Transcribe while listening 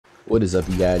What is up,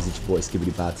 you guys? It's your boy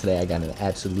Skibbity Bot. Today I got an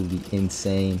absolutely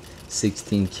insane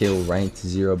 16 kill ranked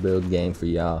 0 build game for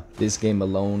y'all. This game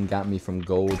alone got me from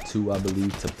gold 2, I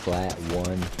believe, to plat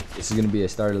 1. This is going to be a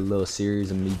start of a little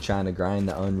series of me trying to grind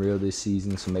the Unreal this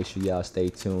season, so make sure y'all stay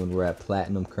tuned. We're at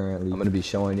platinum currently. I'm going to be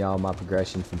showing y'all my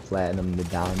progression from platinum to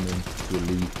diamond to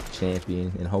elite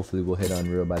champion, and hopefully we'll hit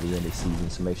Unreal by the end of the season,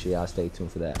 so make sure y'all stay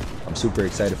tuned for that. I'm super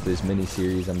excited for this mini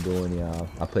series I'm doing, y'all.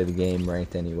 I play the game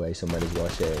ranked anyway, so might as well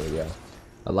share it with y'all.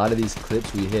 A lot of these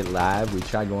clips we hit live. We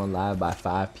try going live by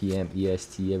 5 p.m.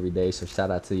 EST every day, so shout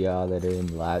out to y'all that are in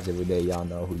the lives every day. Y'all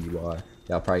know who you are.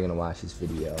 Y'all probably gonna watch this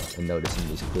video and notice some of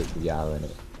these clips with y'all in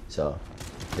it. So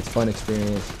it's a fun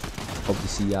experience. Hope to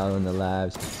see y'all in the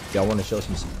lives. If y'all want to show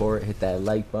some support, hit that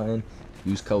like button.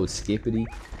 Use code SKIPPITY,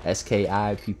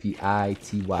 SKIPPITY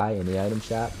in the item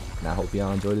shop, and I hope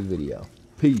y'all enjoy the video.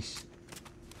 Peace.